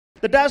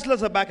The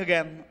Dazzlers are back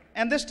again.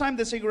 And this time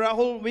they say,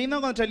 Rahul, we're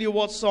not going to tell you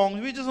what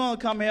songs. We just want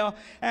to come here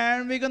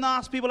and we're going to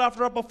ask people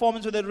after our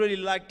performance whether they really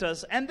liked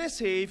us. And they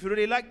say, if you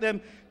really like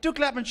them, do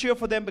clap and cheer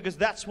for them because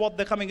that's what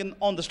they're coming in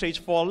on the stage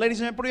for. Ladies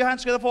and gentlemen, put your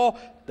hands together for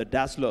the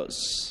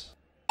Dazzlers.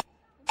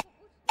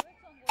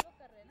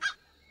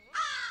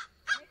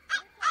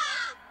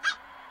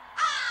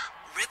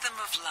 Rhythm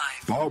of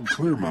life. Bob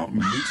Clearmountain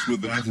mixed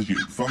with attitude.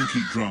 Funky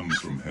drums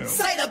from hell.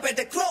 Side up at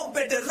the crow,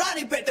 better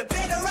Ronnie, better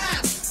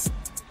rap.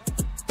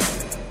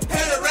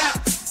 Better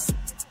rap.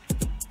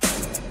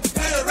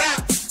 Better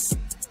rap.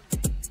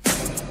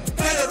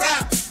 Better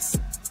rap.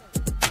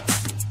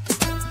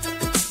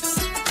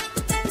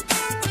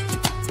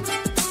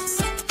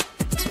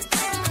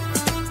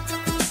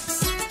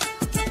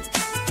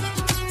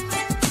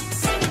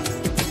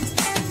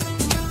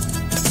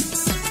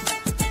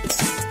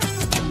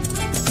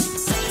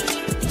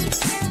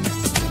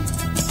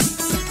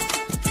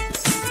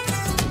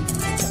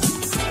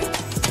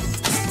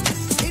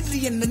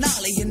 என்ன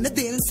நாளை என்ன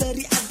தேன்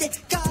சரி அதே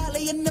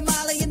காலை என்ன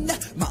மாலை என்ன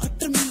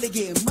மாற்றம்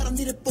இல்லையே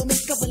மறந்திருப்போமே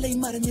கவலை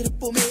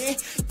மறந்திருப்போமே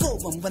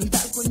கோபம்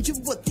வந்தால்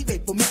கொஞ்சம் ஒத்தி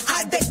வைப்போமே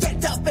அட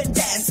get up and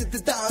dance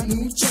இதுதான்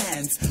new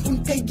chance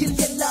உன்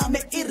கையில்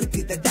எல்லாமே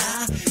இருக்குதடா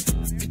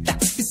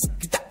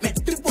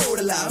மெட்டு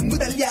போடலாம்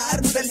முதல்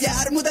யார் முதல்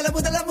யார் முதல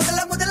முதல முதல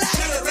முதல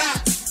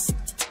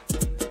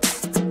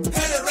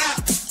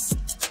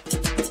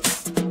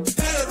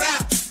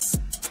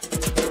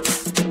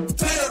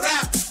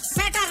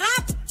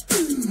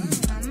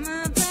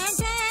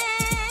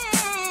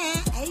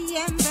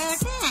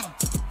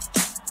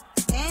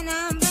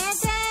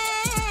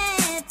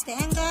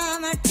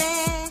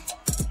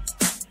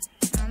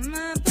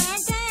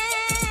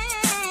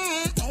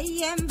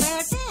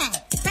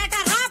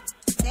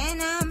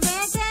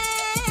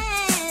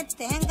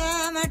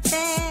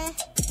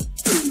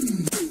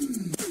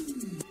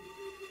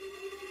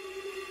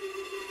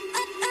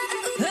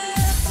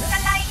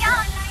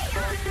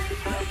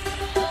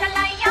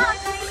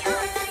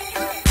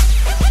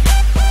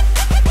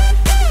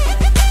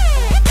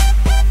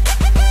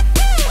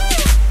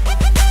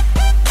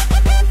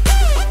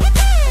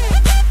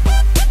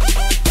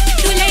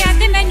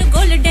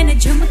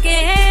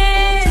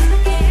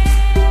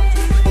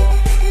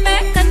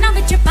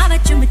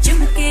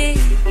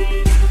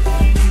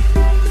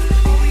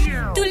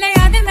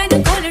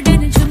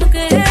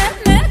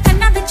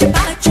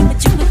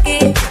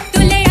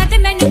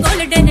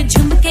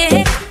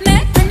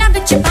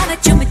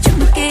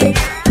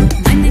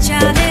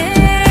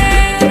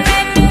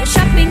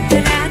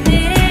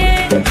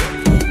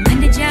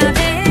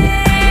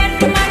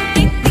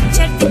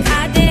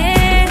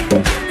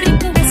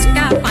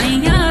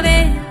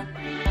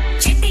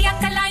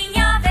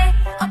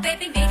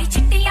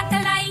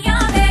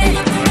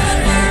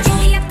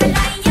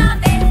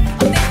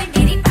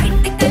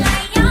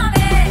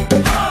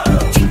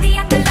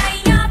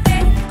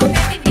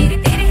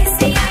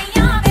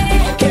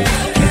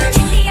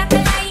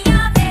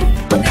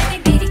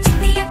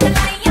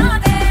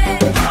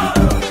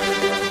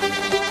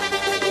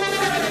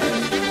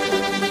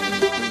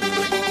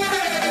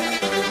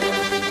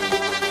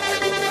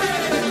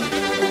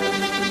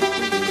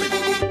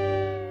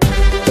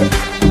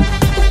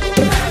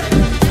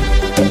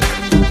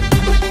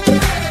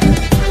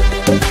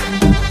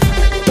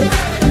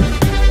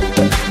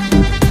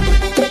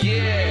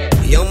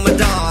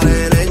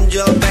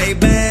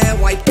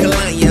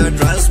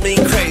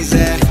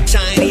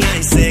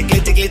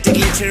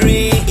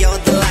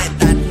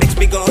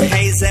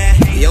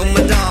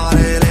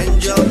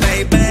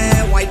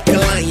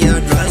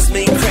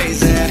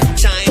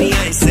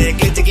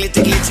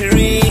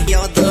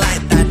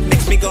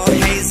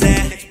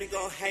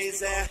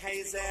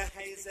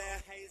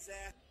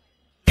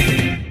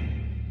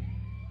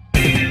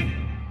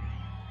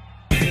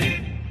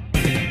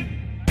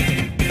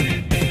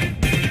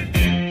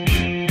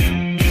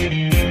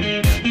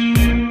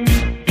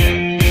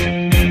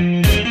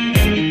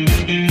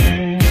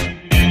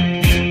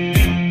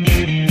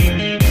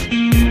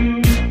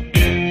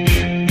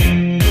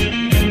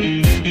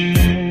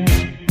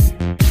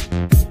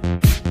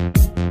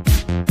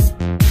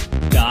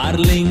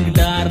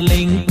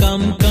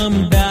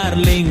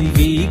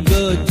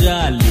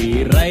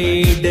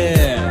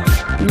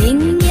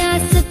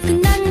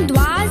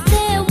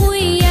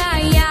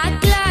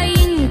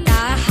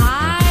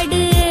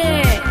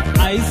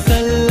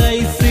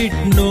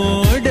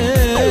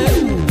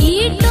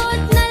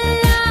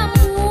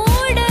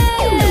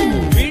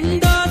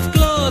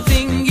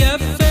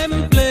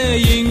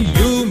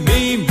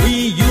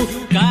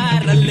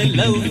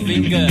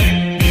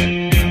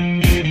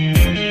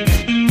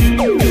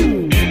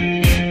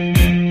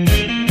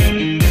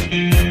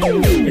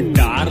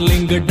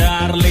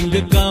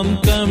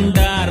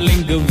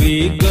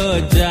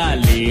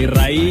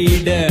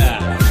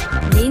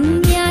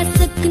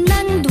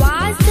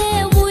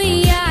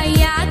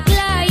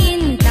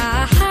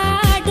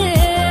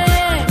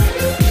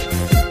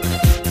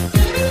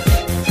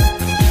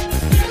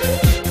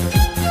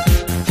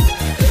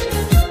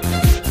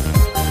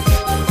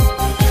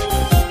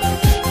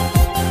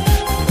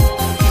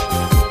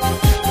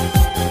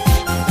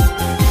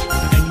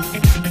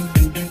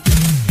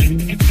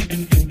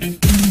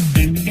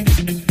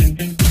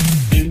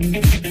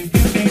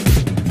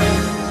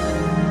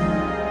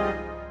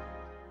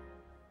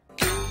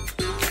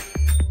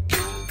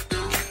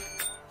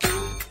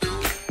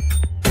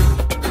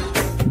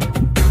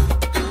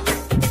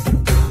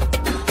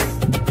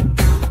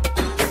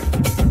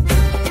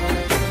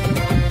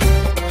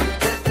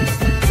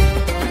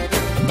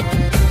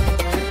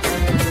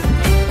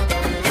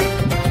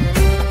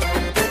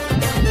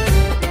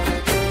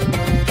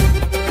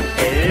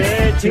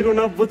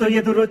చిరునవ్వుతో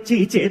ఎదురొచ్చి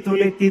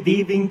చేతులెత్తి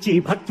దీవించి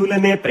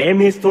భక్తులనే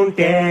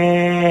ప్రేమిస్తుంటే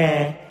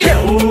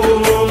కేవ్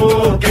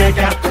కేక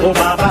ఓ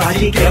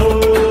బాబాజీ కేవ్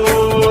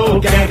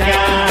కేక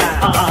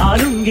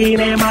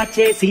ఆలుంగినే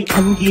మార్చేసి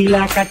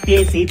అంగీలా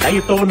కట్టేసి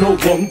దయతో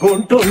నువ్వు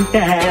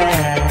వంగుంటుంటే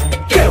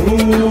కేవ్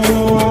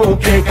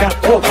కేక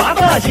ఓ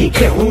బాబాజీ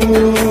కేవ్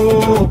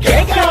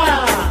కేక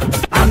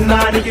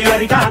అన్నానికి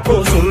అరిటాకు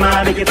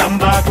సున్నానికి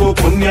తంబాకు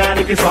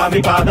పుణ్యానికి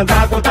స్వామి పాదం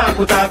తాకు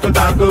తాకు తాకు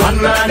తాకు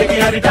అన్నానికి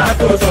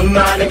అరిటాకు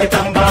సున్నానికి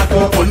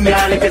తంబాకు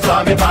పుణ్యానికి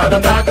స్వామి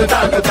పాదం తాకు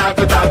తాకు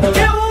తాకు తాకు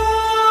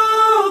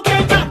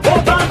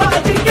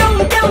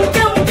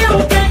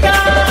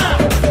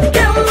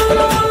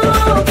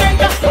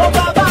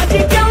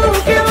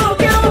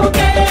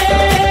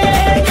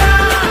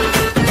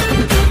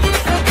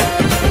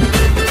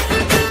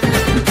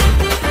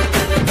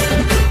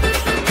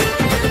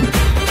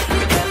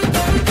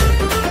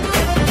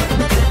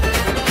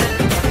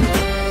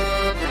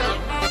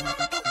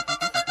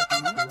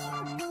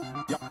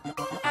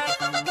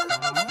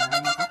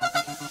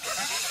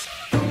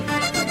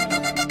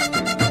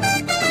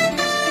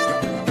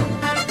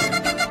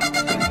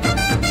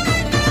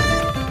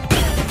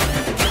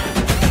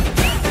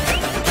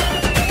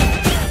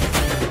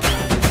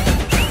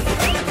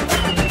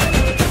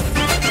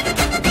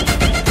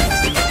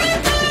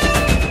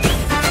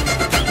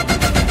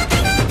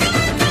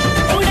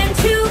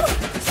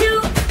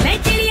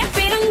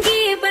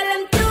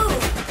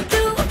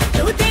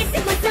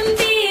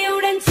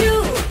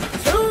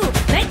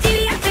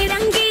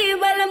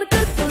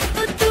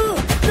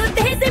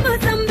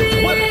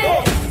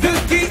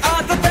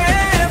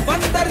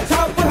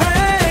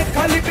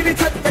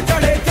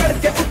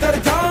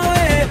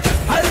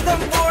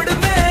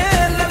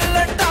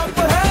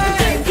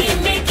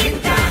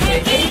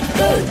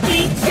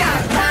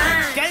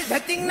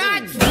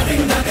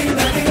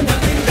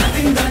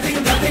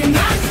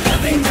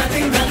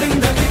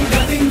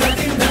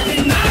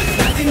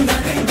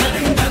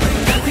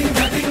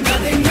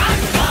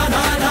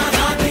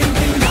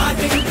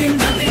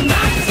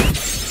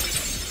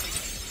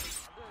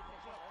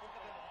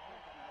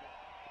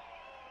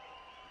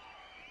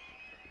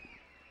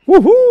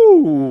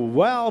Woohoo!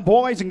 Well,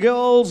 boys and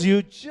girls,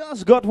 you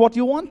just got what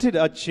you wanted,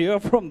 a cheer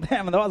from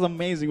them. That was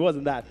amazing,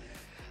 wasn't that?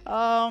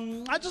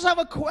 I just have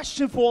a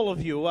question for all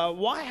of you.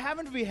 Why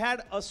haven't we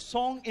had a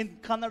song in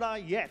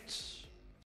Kannada yet?